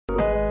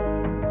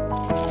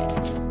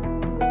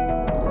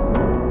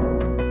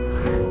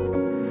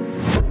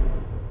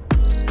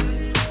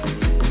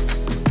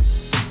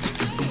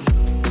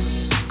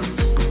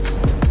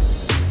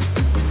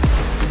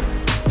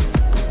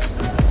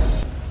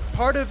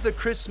of the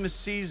Christmas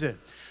season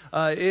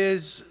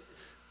is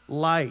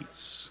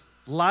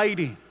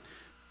lighting.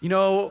 You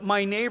know,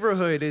 my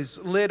neighborhood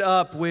is lit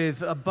up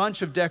with a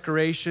bunch of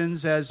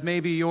decorations, as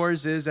maybe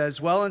yours is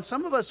as well. And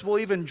some of us will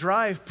even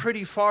drive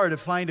pretty far to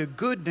find a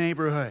good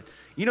neighborhood.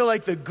 You know,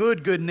 like the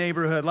good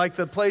neighborhood, like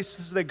the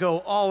places that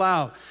go all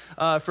out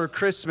for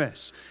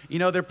Christmas. You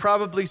know, they're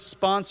probably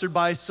sponsored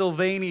by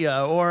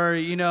Sylvania, or,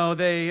 you know,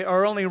 they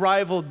are only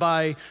rivaled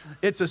by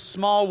It's a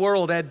Small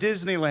World at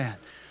Disneyland.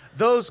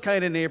 Those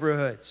kind of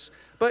neighborhoods.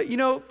 But, you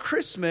know,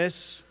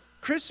 Christmas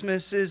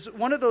is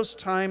one of those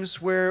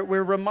times where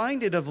we're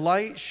reminded of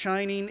light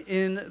shining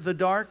in the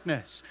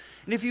darkness.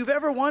 And if you've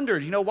ever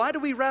wondered, you know, why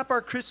do we wrap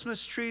our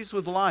Christmas trees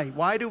with light?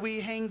 Why do we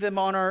hang them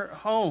on our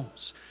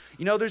homes?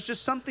 You know, there's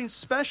just something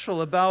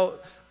special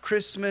about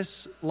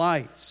Christmas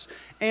lights.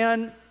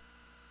 And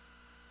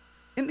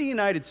in the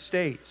United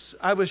States,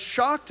 I was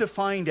shocked to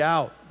find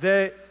out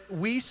that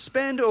we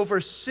spend over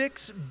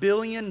 $6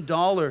 billion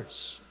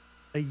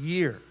a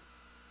year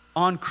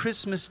on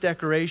Christmas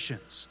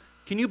decorations.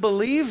 Can you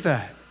believe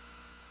that?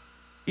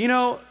 You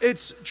know,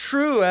 it's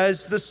true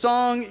as the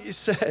song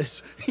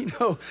says, you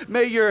know,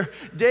 may your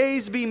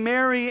days be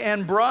merry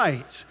and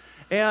bright.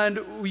 And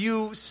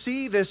you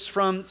see this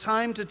from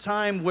time to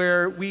time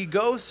where we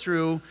go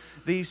through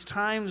these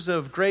times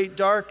of great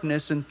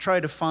darkness and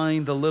try to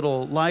find the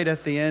little light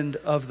at the end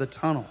of the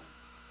tunnel.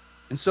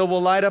 And so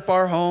we'll light up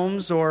our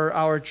homes or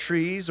our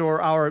trees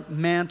or our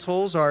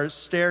mantles, our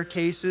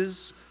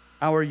staircases,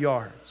 our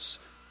yards.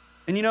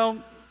 And you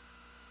know,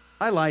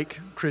 I like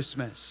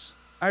Christmas.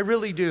 I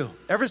really do.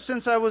 Ever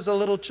since I was a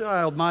little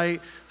child, my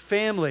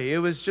family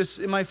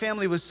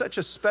was such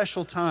a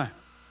special time.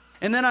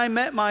 And then I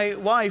met my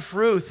wife,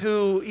 Ruth,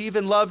 who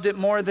even loved it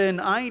more than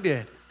I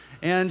did.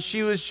 And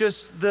she was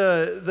just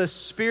the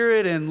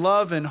spirit and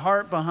love and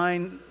heart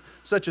behind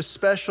such a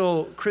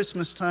special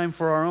Christmas time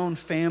for our own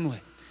family.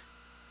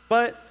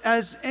 But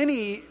as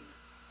any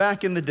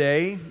back in the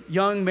day,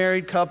 young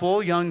married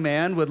couple, young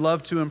man would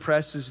love to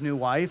impress his new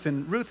wife.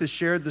 And Ruth has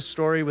shared the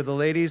story with the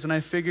ladies, and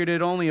I figured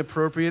it only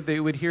appropriate that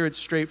you would hear it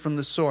straight from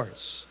the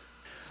source.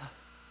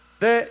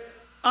 That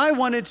I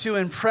wanted to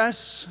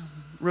impress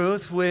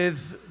Ruth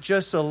with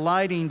just a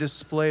lighting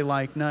display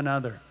like none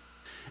other.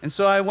 And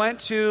so I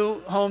went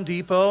to Home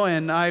Depot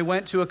and I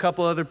went to a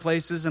couple other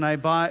places and I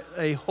bought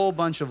a whole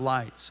bunch of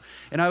lights.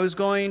 And I was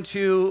going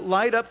to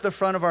light up the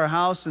front of our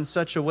house in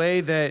such a way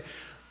that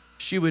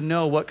she would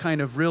know what kind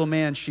of real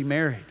man she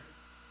married.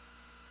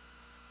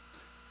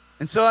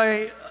 And so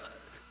I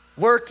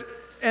worked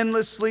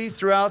endlessly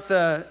throughout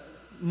the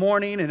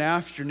morning and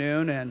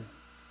afternoon, and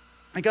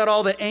I got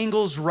all the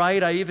angles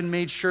right. I even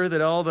made sure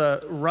that all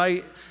the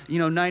right,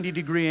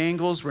 90-degree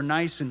angles were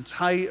nice and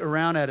tight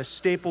around at a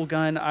staple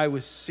gun. I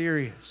was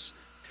serious.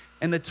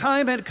 And the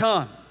time had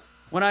come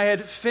when I had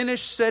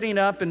finished setting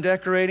up and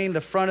decorating the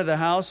front of the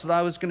house that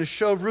I was going to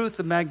show Ruth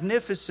the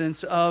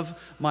magnificence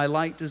of my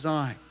light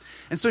design.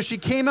 And so she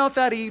came out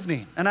that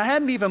evening, and I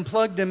hadn't even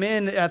plugged them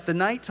in at the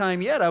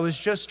nighttime yet. I was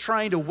just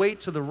trying to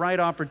wait to the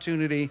right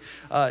opportunity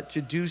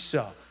to do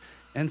so.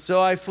 And so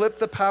I flipped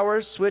the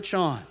power switch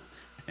on,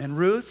 and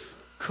Ruth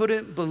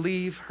couldn't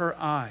believe her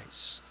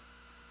eyes,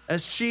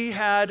 as she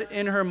had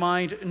in her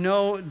mind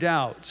no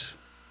doubt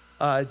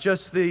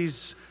just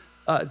this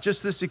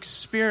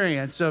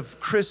experience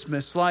of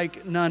Christmas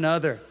like none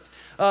other.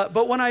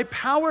 But when I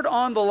powered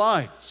on the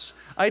lights,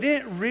 I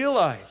didn't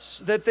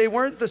realize that they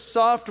weren't the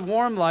soft,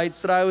 warm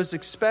lights that I was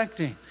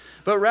expecting,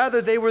 but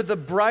rather they were the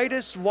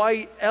brightest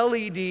white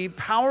LED,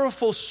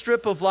 powerful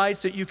strip of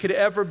lights that you could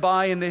ever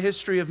buy in the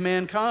history of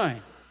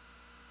mankind.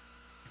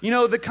 You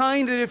know, the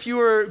kind that if you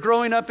were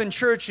growing up in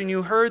church and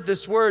you heard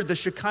this word, the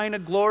Shekinah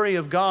glory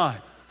of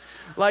God,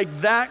 like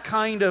that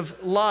kind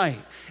of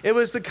light. It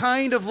was the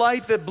kind of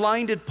light that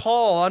blinded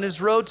Paul on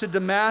his road to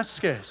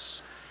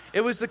Damascus.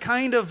 It was the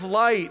kind of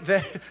light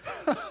that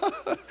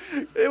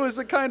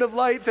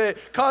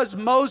caused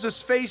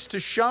Moses' face to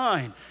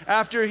shine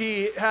after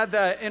he had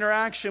that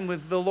interaction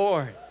with the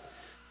Lord.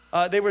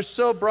 They were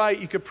so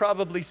bright you could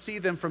probably see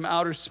them from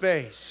outer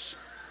space.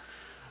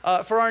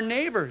 For our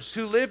neighbors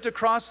who lived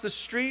across the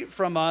street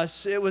from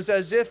us, it was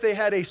as if they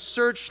had a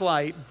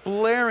searchlight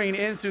blaring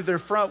in through their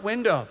front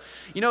window.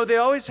 You know, they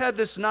always had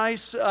this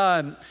nice,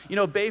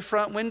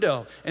 bayfront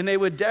window, and they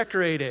would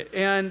decorate it,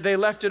 and they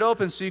left it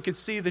open so you could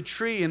see the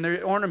tree and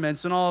their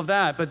ornaments and all of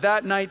that. But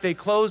that night they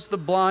closed the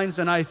blinds,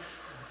 and I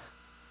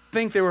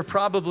think they were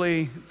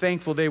probably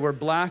thankful they were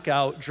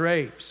blackout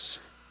drapes.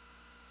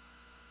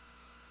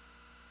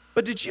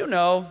 But did you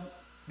know,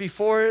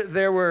 before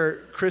there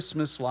were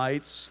Christmas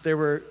lights, there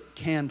were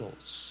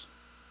candles.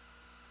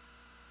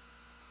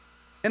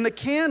 And the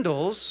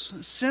candles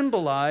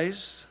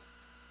symbolize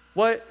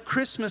what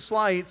Christmas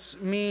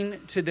lights mean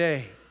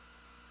today.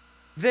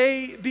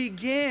 They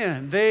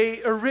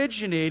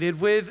originated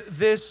with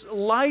this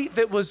light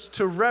that was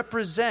to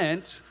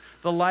represent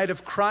the light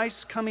of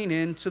Christ coming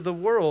into the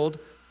world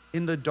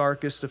in the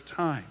darkest of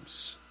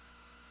times.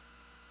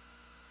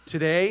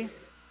 Today,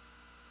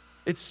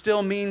 it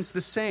still means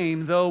the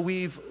same, though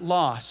we've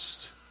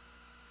lost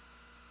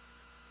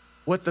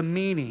what the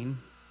meaning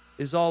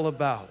is all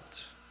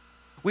about.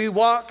 We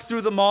walk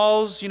through the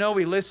malls,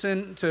 we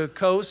listen to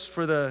Coast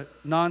for the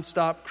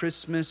nonstop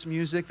Christmas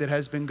music that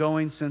has been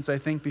going since I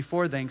think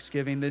before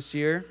Thanksgiving this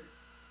year,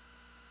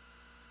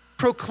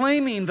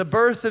 proclaiming the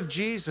birth of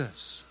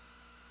Jesus.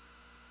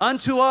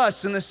 Unto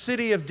us in the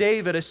city of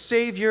David, a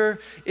Savior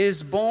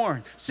is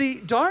born. See,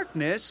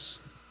 darkness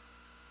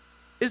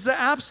is the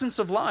absence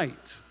of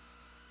light.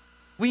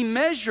 We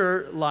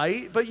measure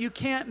light, but you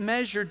can't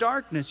measure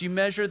darkness. You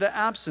measure the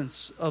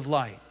absence of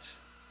light.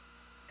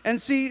 And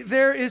see,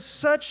 there is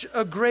such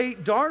a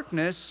great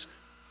darkness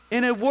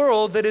in a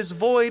world that is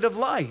void of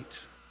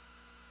light.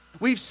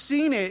 We've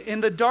seen it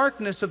in the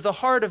darkness of the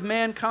heart of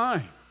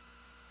mankind.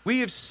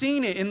 We have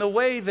seen it in the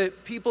way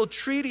that people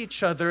treat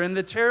each other and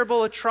the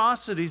terrible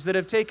atrocities that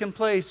have taken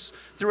place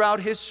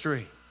throughout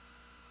history.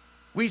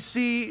 We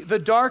see the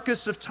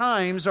darkest of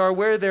times are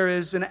where there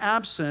is an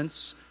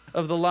absence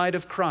of the light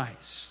of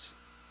Christ.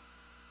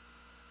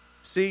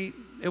 See,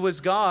 it was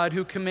God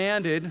who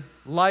commanded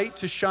light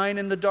to shine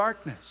in the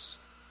darkness.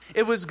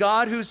 It was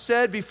God who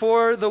said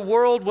before the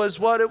world was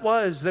what it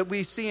was that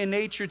we see in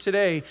nature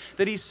today,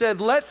 that he said,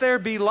 "Let there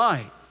be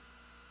light."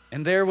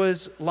 And there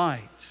was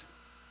light.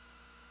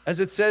 As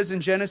it says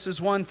in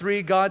Genesis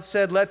 1:3, God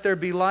said, "Let there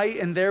be light,"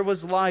 and there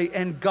was light.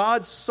 And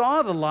God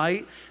saw the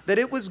light, that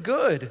it was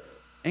good.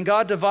 And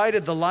God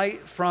divided the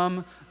light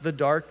from the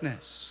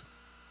darkness.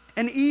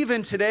 And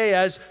even today,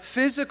 as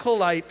physical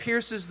light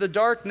pierces the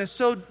darkness,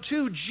 so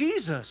too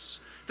Jesus,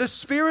 the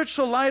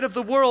spiritual light of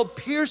the world,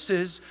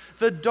 pierces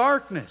the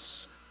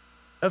darkness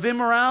of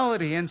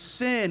immorality and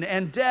sin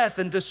and death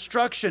and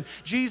destruction.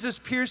 Jesus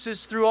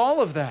pierces through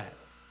all of that.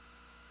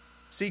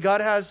 See,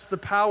 God has the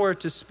power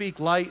to speak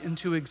light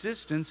into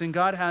existence, and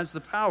God has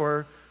the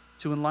power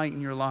to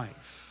enlighten your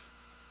life.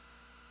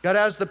 God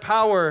has the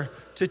power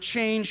to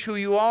change who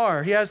you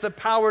are. He has the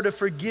power to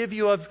forgive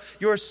you of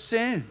your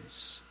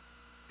sins.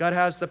 God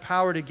has the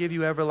power to give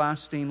you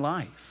everlasting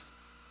life.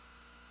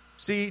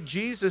 See,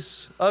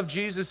 of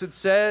Jesus, it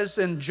says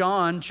in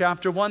John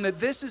chapter 1 that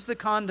this is the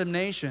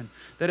condemnation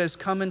that has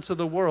come into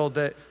the world,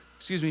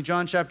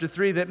 John chapter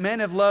 3, that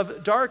men have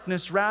loved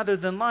darkness rather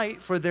than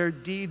light, for their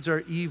deeds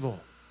are evil.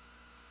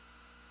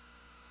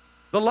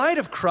 The light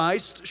of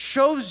Christ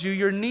shows you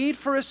your need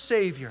for a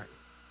Savior.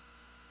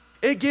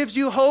 It gives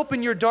you hope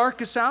in your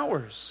darkest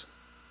hours.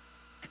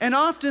 And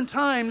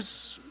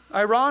oftentimes,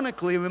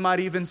 ironically, we might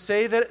even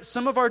say that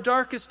some of our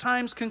darkest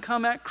times can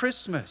come at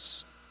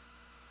Christmas,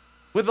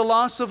 with the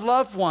loss of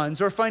loved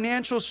ones or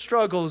financial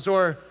struggles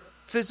or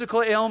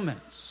physical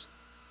ailments.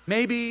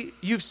 Maybe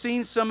you've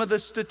seen some of the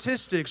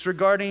statistics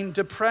regarding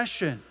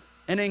depression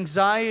and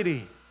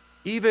anxiety,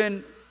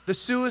 even the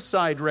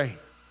suicide rate.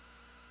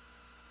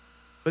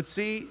 But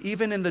see,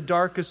 even in the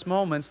darkest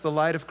moments, the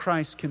light of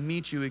Christ can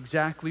meet you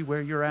exactly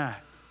where you're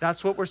at.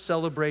 That's what we're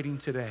celebrating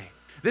today.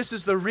 This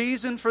is the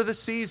reason for the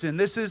season.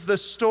 This is the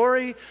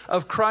story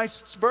of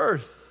Christ's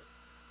birth.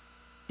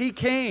 He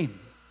came.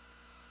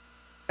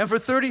 And for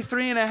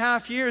 33 and a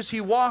half years,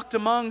 he walked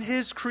among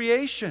his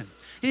creation.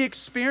 He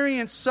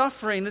experienced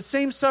suffering, the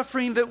same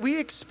suffering that we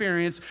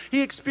experience.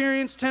 He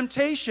experienced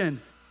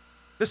temptation,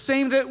 the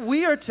same that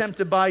we are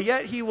tempted by,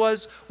 yet he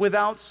was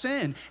without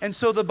sin. And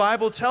so the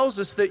Bible tells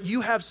us that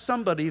you have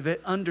somebody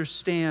that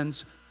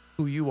understands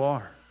who you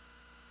are.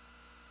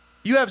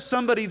 You have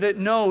somebody that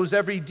knows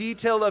every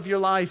detail of your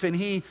life, and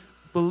he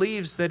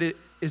believes that it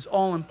is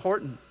all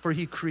important, for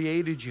he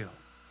created you.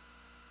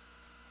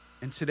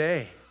 And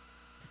today,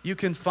 you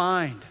can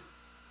find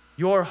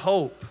your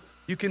hope.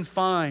 You can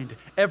find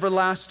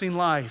everlasting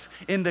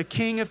life in the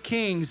King of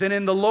Kings and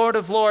in the Lord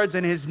of Lords,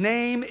 and his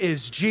name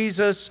is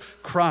Jesus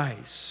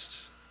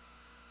Christ.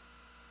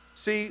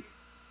 See,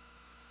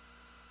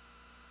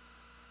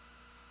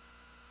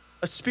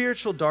 a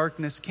spiritual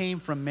darkness came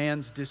from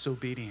man's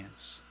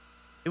disobedience.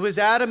 It was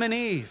Adam and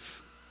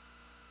Eve,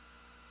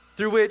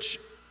 through which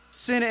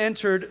sin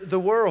entered the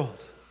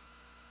world.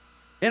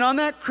 And on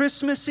that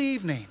Christmas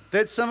evening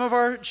that some of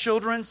our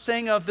children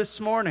sang of this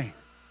morning,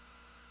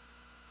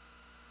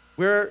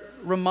 we're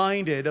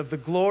reminded of the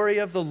glory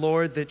of the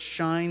Lord that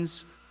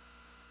shines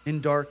in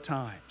dark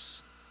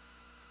times.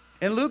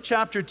 In Luke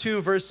chapter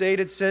 2, verse 8,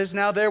 it says,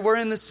 "Now there were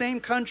in the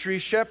same country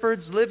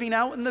shepherds living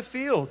out in the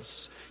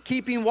fields,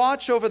 keeping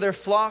watch over their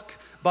flock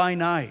by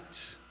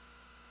night."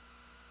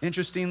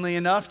 Interestingly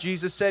enough,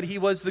 Jesus said he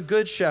was the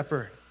good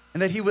shepherd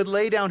and that he would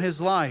lay down his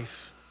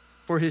life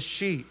for his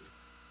sheep.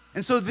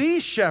 And so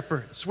these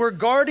shepherds were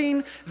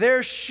guarding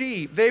their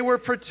sheep. They were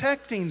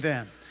protecting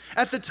them.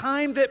 At the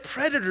time that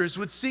predators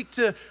would seek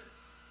to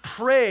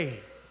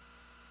prey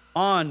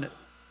on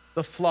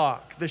the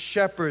flock, the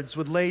shepherds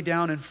would lay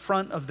down in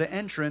front of the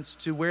entrance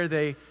to where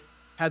they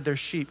had their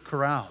sheep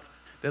corralled.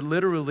 That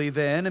literally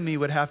the enemy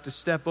would have to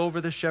step over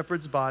the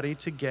shepherd's body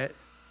to get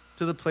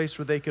to the place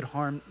where they could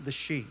harm the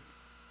sheep.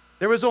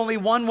 There was only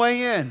one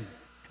way in,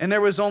 and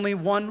there was only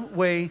one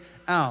way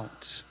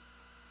out.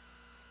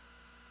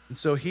 And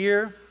so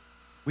here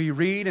we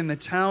read in the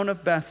town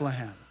of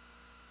Bethlehem,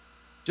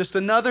 just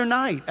another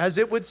night, as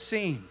it would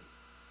seem,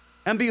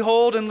 And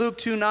behold, in Luke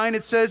 2:9,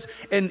 it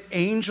says, an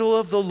angel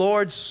of the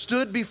Lord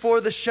stood before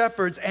the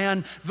shepherds,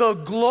 and the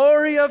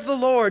glory of the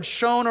Lord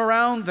shone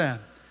around them,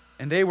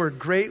 and they were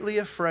greatly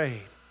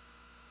afraid.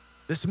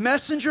 This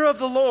messenger of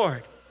the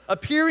Lord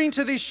appearing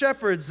to these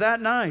shepherds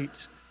that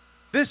night,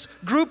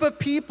 this group of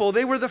people,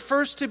 they were the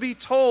first to be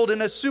told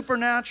in a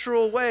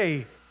supernatural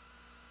way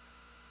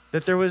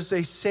that there was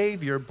a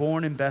Savior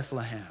born in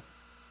Bethlehem.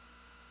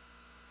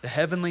 The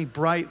heavenly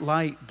bright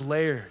light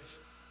blared.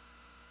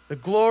 The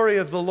glory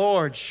of the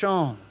Lord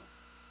shone.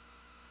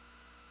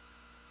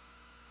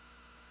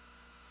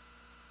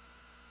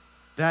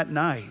 That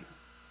night,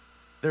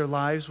 their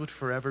lives would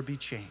forever be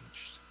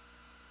changed.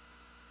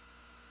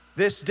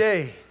 This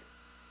day,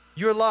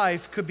 your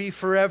life could be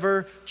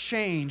forever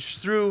changed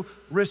through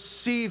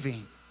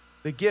receiving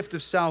the gift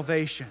of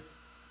salvation.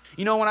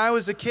 You know, when I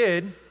was a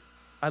kid,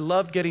 I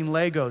loved getting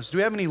Legos. Do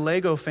we have any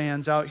Lego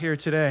fans out here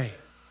today?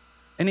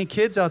 Any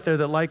kids out there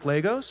that like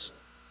Legos?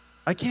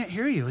 I can't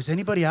hear you. Is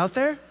anybody out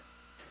there?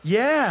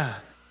 Yeah.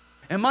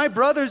 And my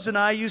brothers and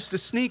I used to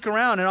sneak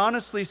around. And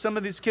honestly, some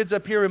of these kids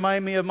up here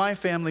remind me of my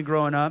family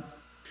growing up.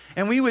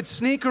 And we would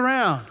sneak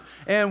around.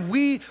 And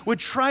we would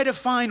try to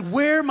find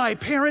where my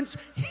parents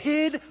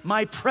hid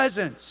my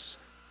presents.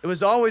 It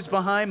was always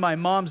behind my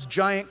mom's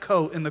giant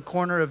coat in the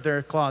corner of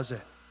their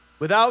closet.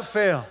 Without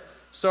fail.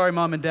 Sorry,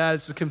 Mom and Dad,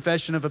 it's the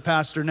confession of a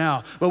pastor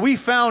now. But we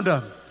found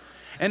them.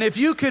 And if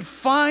you could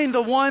find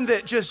the one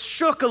that just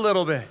shook a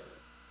little bit,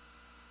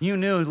 you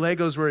knew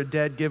Legos were a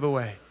dead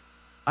giveaway.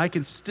 I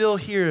can still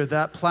hear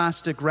that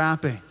plastic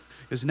wrapping.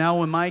 Because now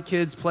when my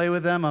kids play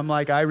with them, I'm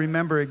like, I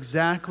remember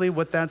exactly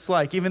what that's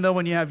like. Even though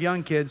when you have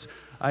young kids,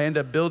 I end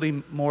up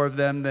building more of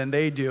them than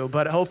they do.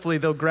 But hopefully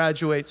they'll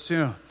graduate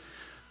soon.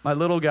 My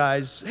little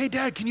guys, hey,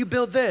 Dad, can you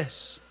build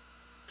this?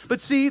 But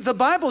see, the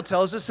Bible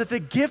tells us that the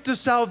gift of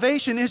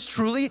salvation is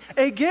truly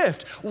a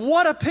gift.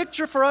 What a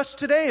picture for us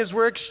today as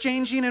we're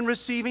exchanging and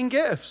receiving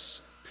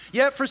gifts.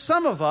 Yet for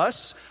some of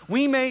us,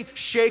 we may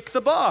shake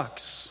the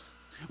box.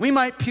 We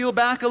might peel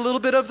back a little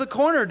bit of the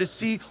corner to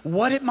see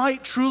what it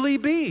might truly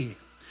be.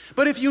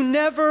 But if you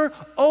never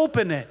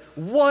open it,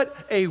 what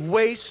a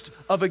waste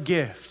of a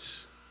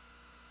gift.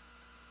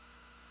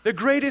 The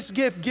greatest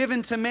gift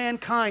given to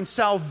mankind,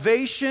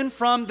 salvation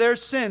from their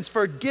sins,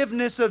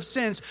 forgiveness of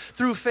sins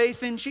through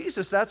faith in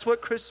Jesus. That's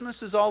what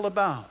Christmas is all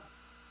about.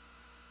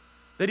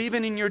 That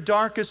even in your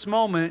darkest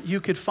moment, you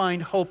could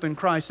find hope in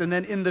Christ. And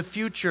then in the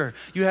future,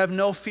 you have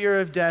no fear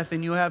of death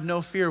and you have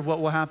no fear of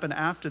what will happen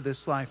after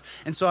this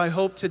life. And so I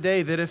hope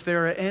today that if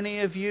there are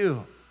any of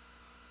you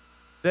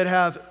that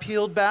have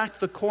peeled back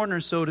the corner,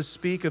 so to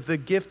speak, of the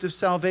gift of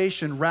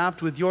salvation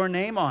wrapped with your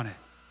name on it,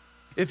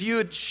 if you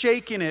had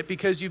shaken it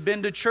because you've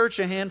been to church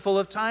a handful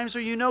of times or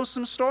you know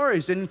some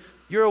stories and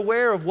you're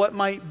aware of what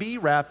might be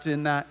wrapped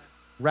in that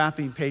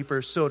wrapping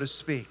paper, so to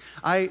speak,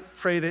 I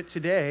pray that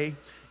today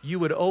you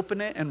would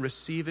open it and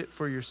receive it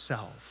for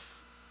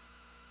yourself.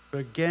 For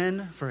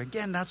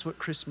again, that's what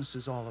Christmas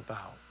is all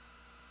about.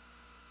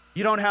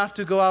 You don't have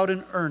to go out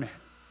and earn it.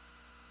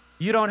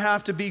 You don't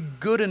have to be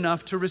good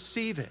enough to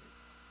receive it.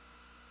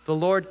 The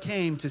Lord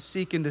came to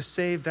seek and to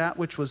save that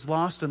which was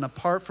lost, and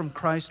apart from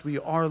Christ, we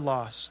are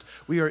lost.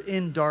 We are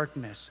in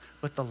darkness,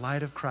 but the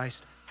light of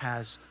Christ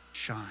has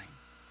shined.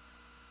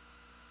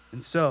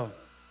 And so,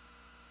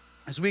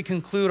 as we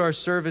conclude our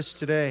service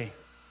today,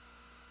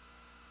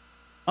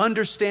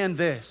 understand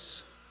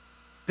this,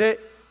 that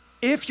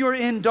if you're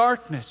in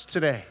darkness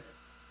today,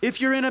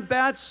 if you're in a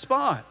bad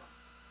spot,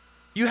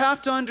 you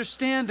have to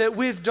understand that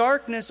with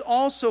darkness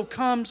also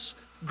comes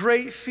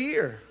great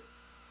fear.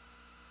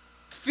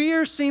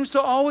 Fear seems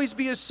to always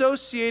be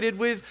associated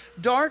with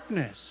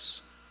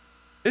darkness.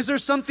 Is there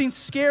something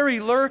scary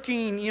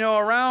lurking,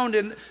 around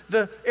in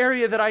the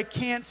area that I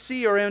can't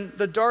see or in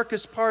the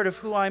darkest part of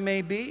who I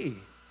may be?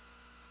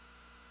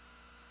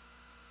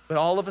 But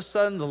all of a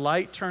sudden the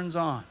light turns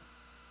on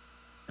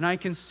and I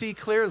can see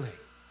clearly.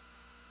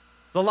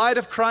 The light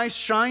of Christ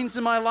shines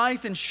in my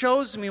life and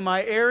shows me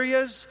my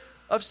areas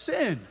of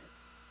sin.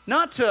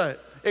 Not to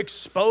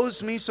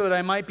expose me so that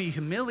I might be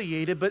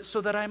humiliated, but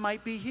so that I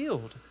might be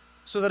healed.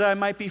 So that I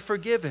might be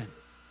forgiven,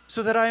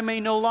 so that I may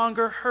no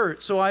longer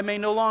hurt, so I may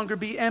no longer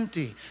be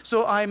empty,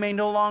 so I may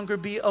no longer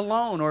be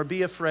alone or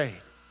be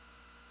afraid.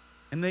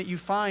 And that you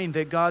find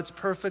that God's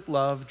perfect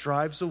love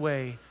drives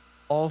away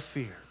all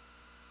fear.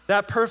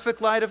 That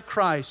perfect light of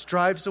Christ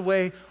drives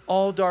away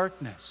all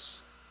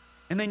darkness.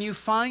 And then you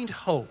find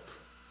hope,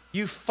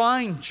 you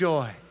find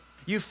joy,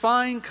 you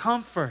find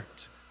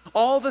comfort.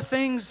 All the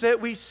things that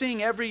we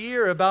sing every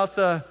year about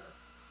the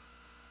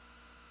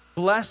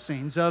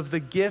blessings of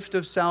the gift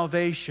of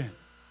salvation,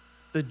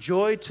 the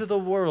joy to the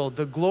world,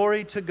 the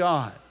glory to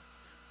God,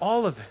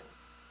 all of it,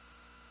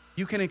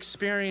 you can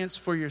experience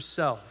for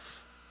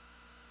yourself.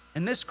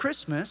 And this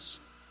Christmas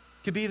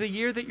could be the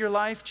year that your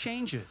life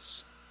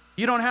changes.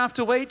 You don't have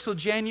to wait till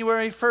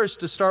January 1st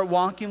to start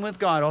walking with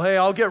God. Oh, hey,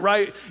 I'll get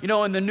right.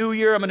 In the new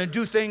year, I'm going to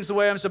do things the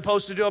way I'm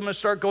supposed to do. I'm going to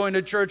start going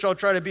to church. I'll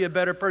try to be a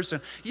better person.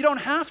 You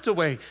don't have to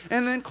wait.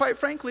 And then, quite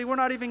frankly, we're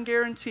not even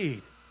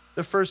guaranteed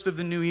the first of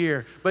the new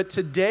year. But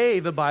today,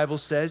 the Bible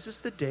says,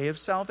 is the day of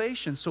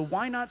salvation. So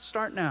why not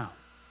start now?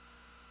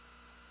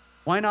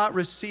 Why not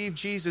receive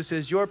Jesus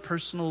as your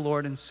personal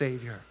Lord and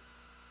Savior?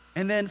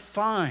 And then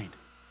find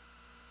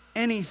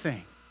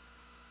anything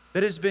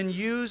that has been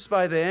used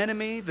by the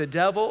enemy, the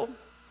devil,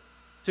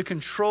 to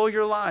control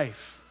your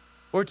life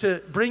or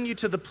to bring you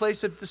to the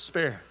place of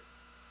despair.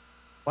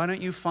 Why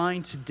don't you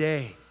find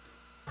today,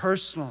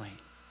 personally,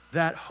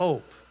 that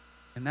hope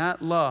and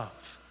that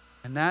love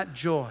and that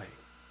joy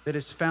that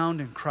is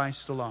found in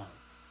Christ alone?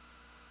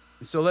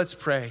 And so let's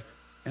pray,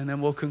 and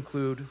then we'll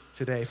conclude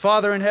today.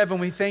 Father in heaven,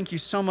 we thank you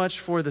so much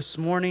for this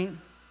morning.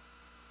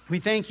 We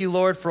thank you,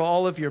 Lord, for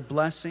all of your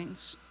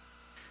blessings.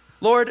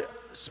 Lord,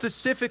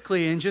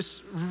 specifically and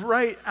just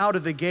right out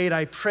of the gate,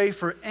 I pray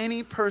for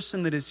any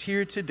person that is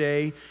here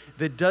today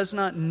that does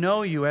not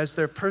know you as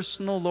their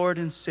personal Lord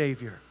and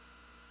Savior.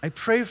 I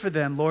pray for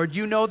them, Lord.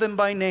 You know them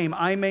by name.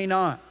 I may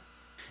not.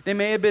 They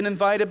may have been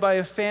invited by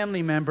a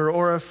family member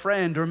or a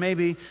friend, or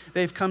maybe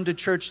they've come to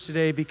church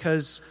today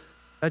because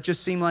that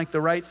just seemed like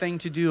the right thing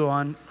to do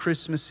on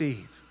Christmas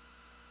Eve.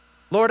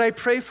 Lord, I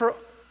pray for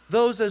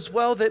those as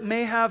well that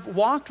may have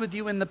walked with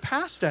you in the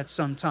past at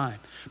some time,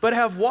 but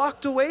have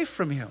walked away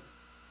from you.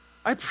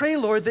 I pray,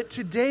 Lord, that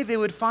today they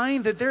would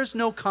find that there's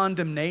no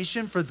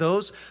condemnation for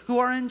those who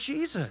are in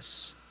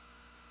Jesus,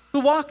 who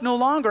walk no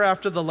longer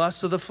after the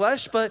lusts of the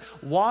flesh, but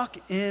walk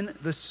in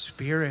the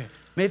Spirit.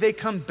 May they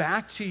come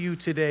back to you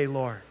today,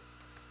 Lord.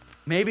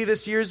 Maybe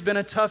this year's been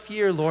a tough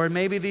year, Lord.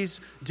 Maybe these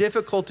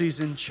difficulties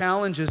and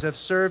challenges have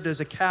served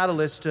as a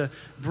catalyst to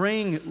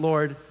bring,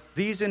 Lord,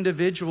 these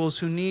individuals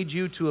who need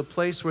you to a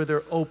place where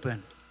they're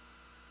open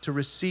to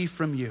receive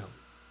from you.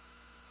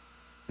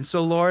 And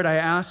so, Lord, I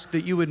ask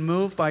that you would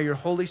move by your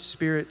Holy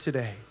Spirit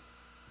today.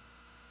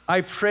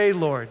 I pray,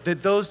 Lord,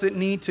 that those that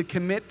need to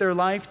commit their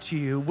life to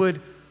you would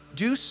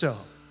do so,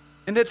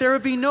 and that there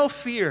would be no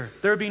fear,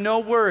 there would be no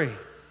worry,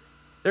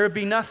 there would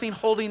be nothing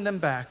holding them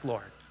back,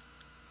 Lord.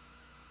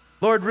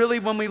 Lord, really,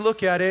 when we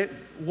look at it,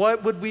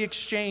 what would we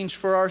exchange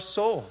for our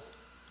soul?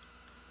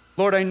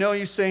 Lord, I know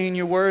you say in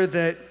your word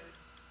that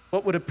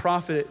what would it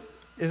profit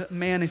a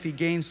man if he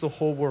gains the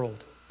whole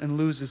world and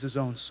loses his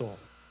own soul?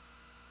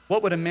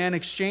 What would a man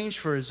exchange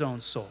for his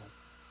own soul?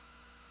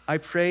 I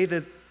pray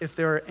that if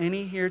there are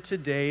any here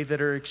today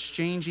that are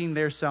exchanging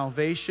their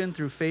salvation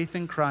through faith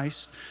in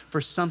Christ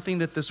for something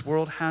that this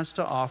world has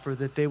to offer,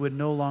 that they would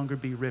no longer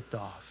be ripped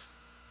off.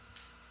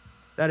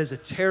 That is a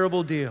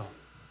terrible deal.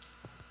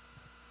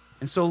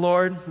 And so,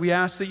 Lord, we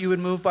ask that you would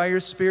move by your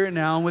Spirit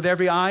now, and with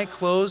every eye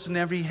closed and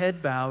every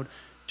head bowed,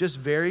 just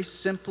very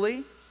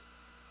simply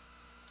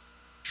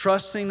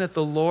trusting that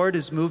the Lord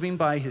is moving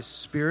by his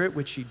Spirit,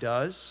 which he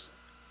does.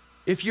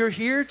 If you're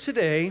here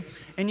today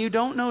and you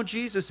don't know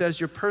Jesus as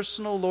your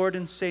personal Lord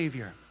and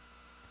Savior,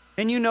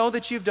 and you know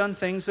that you've done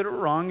things that are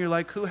wrong, you're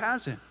like, who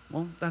hasn't?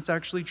 Well, that's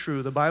actually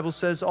true. The Bible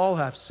says all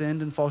have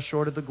sinned and fall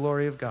short of the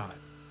glory of God.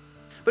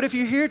 But if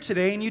you're here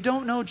today and you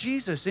don't know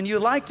Jesus and you'd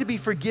like to be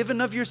forgiven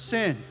of your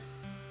sin,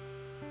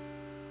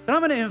 then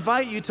I'm going to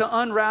invite you to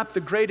unwrap the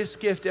greatest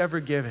gift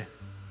ever given.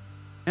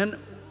 And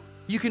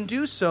you can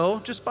do so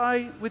just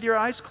by, with your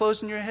eyes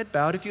closed and your head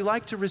bowed. If you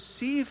like to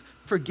receive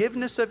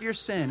forgiveness of your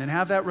sin and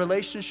have that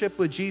relationship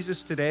with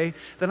Jesus today,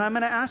 then I'm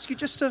going to ask you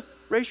just to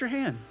raise your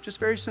hand. Just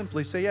very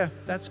simply say, yeah,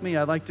 that's me.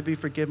 I'd like to be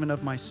forgiven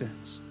of my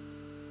sins.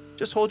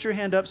 Just hold your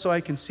hand up so I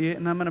can see it,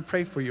 and I'm going to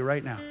pray for you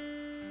right now.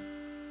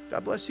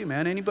 God bless you,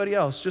 man. Anybody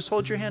else? Just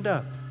hold your hand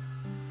up.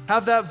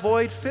 Have that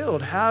void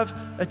filled. Have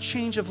a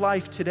change of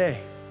life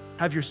today.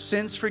 Have your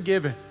sins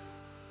forgiven.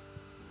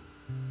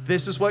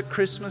 This is what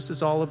Christmas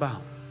is all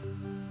about.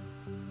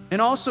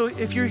 And also,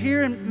 if you're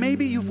here and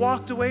maybe you've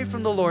walked away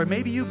from the Lord,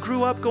 maybe you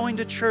grew up going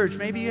to church,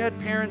 maybe you had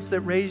parents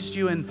that raised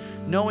you in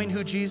knowing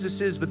who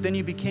Jesus is, but then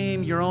you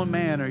became your own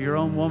man or your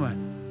own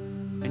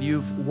woman, and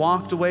you've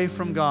walked away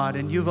from God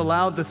and you've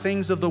allowed the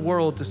things of the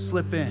world to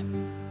slip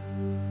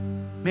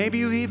in. Maybe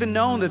you've even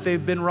known that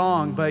they've been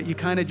wrong, but you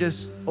kind of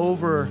just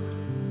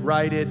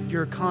overrided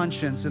your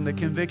conscience and the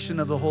conviction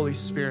of the Holy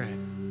Spirit.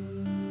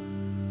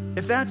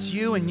 If that's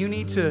you and you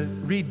need to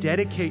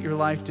rededicate your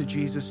life to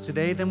Jesus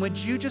today, then would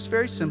you just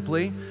very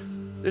simply,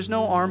 there's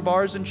no arm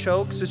bars and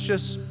chokes, it's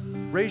just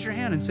raise your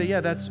hand and say,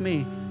 yeah, that's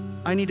me.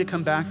 I need to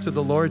come back to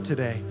the Lord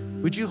today.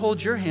 Would you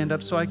hold your hand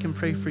up so I can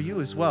pray for you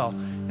as well?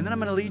 And then I'm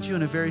going to lead you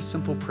in a very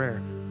simple prayer.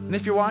 And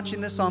if you're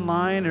watching this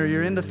online or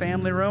you're in the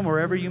family room,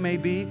 wherever you may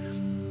be,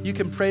 you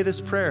can pray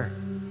this prayer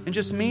and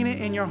just mean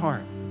it in your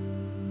heart.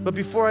 But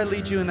before I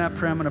lead you in that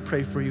prayer, I'm going to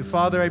pray for you.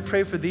 Father, I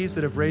pray for these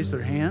that have raised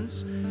their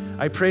hands.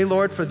 I pray,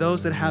 Lord, for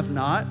those that have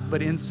not,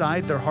 but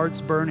inside their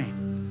heart's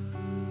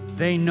burning.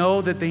 They know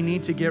that they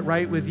need to get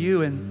right with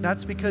you, and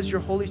that's because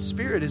your Holy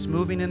Spirit is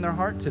moving in their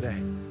heart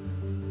today.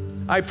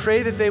 I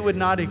pray that they would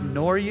not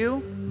ignore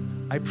you.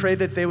 I pray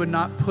that they would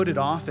not put it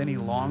off any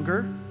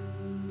longer.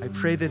 I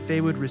pray that they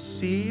would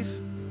receive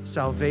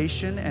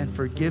salvation and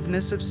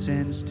forgiveness of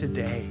sins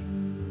today,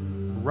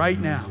 right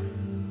now.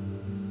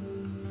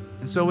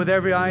 And so with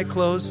every eye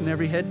closed and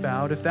every head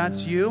bowed, if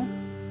that's you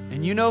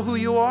and you know who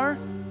you are,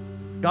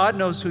 God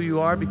knows who you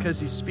are because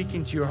he's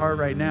speaking to your heart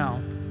right now.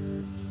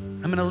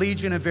 I'm going to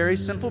lead you in a very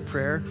simple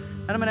prayer,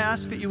 and I'm going to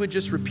ask that you would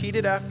just repeat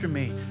it after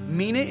me.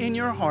 Mean it in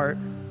your heart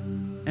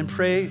and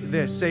pray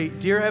this. Say,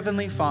 "Dear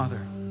Heavenly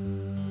Father,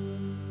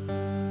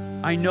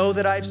 I know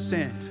that I've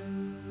sinned,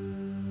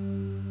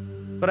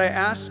 but I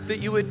ask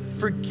that you would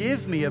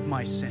forgive me of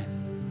my sin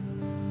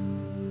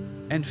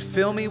and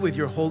fill me with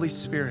your Holy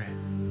Spirit.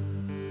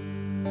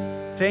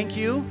 Thank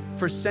you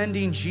for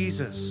sending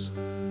Jesus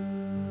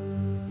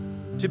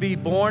to be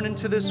born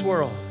into this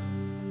world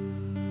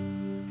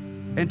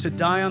and to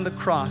die on the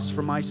cross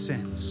for my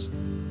sins.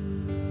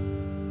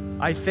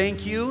 I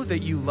thank you that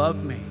you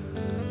love me,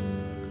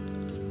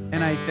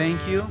 and I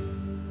thank you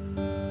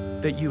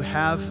that you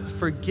have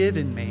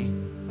forgiven me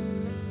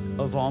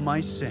of all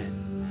my sin.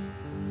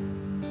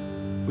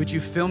 Would you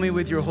fill me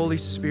with your Holy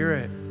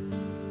Spirit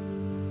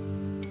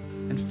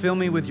and fill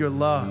me with your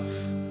love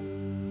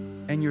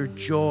and your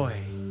joy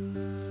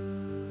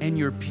and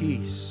your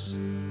peace,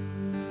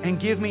 and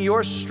give me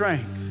your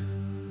strength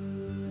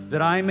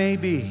that I may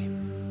be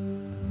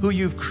who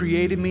you've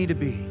created me to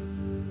be.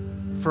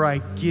 For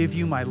I give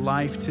you my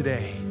life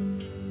today.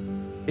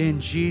 In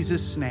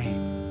Jesus'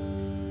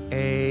 name,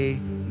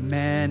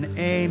 amen,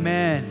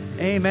 amen,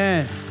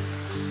 amen."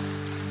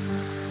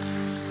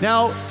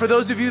 Now, for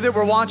those of you that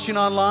were watching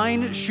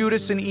online, shoot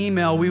us an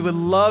email. We would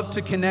love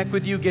to connect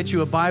with you, get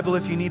you a Bible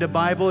if you need a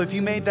Bible. If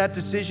you made that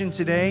decision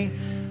today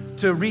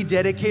to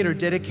rededicate or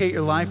dedicate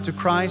your life to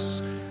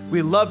Christ,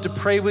 we'd love to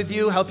pray with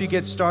you, help you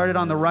get started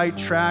on the right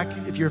track.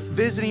 If you're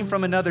visiting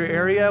from another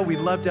area, we'd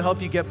love to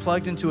help you get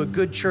plugged into a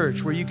good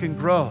church where you can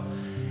grow.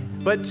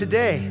 But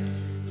today,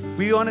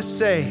 we want to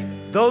say,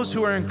 those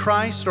who are in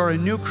Christ are a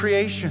new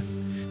creation.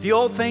 The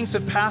old things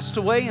have passed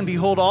away, and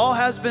behold, all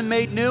has been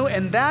made new,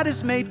 and that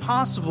is made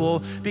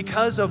possible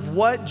because of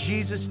what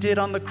Jesus did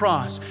on the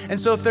cross. And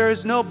so if there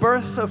is no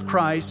birth of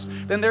Christ,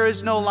 then there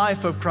is no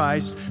life of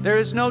Christ. There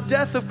is no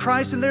death of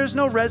Christ, and there is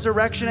no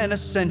resurrection and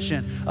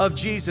ascension of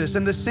Jesus.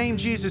 And the same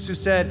Jesus who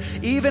said,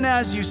 "Even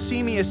as you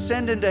see me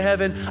ascend into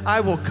heaven, I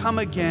will come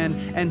again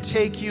and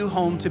take you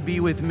home to be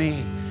with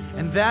me."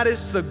 And that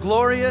is the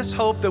glorious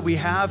hope that we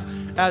have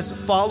as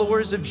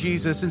followers of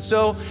Jesus. And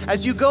so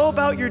as you go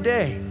about your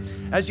day,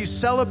 as you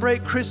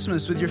celebrate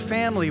Christmas with your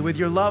family, with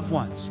your loved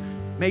ones,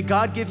 may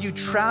God give you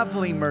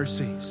traveling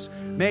mercies.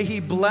 May he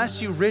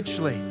bless you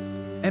richly.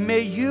 And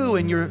may you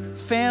and your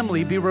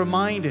family be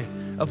reminded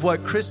of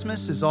what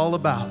Christmas is all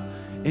about.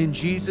 In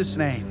Jesus'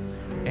 name,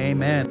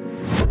 amen.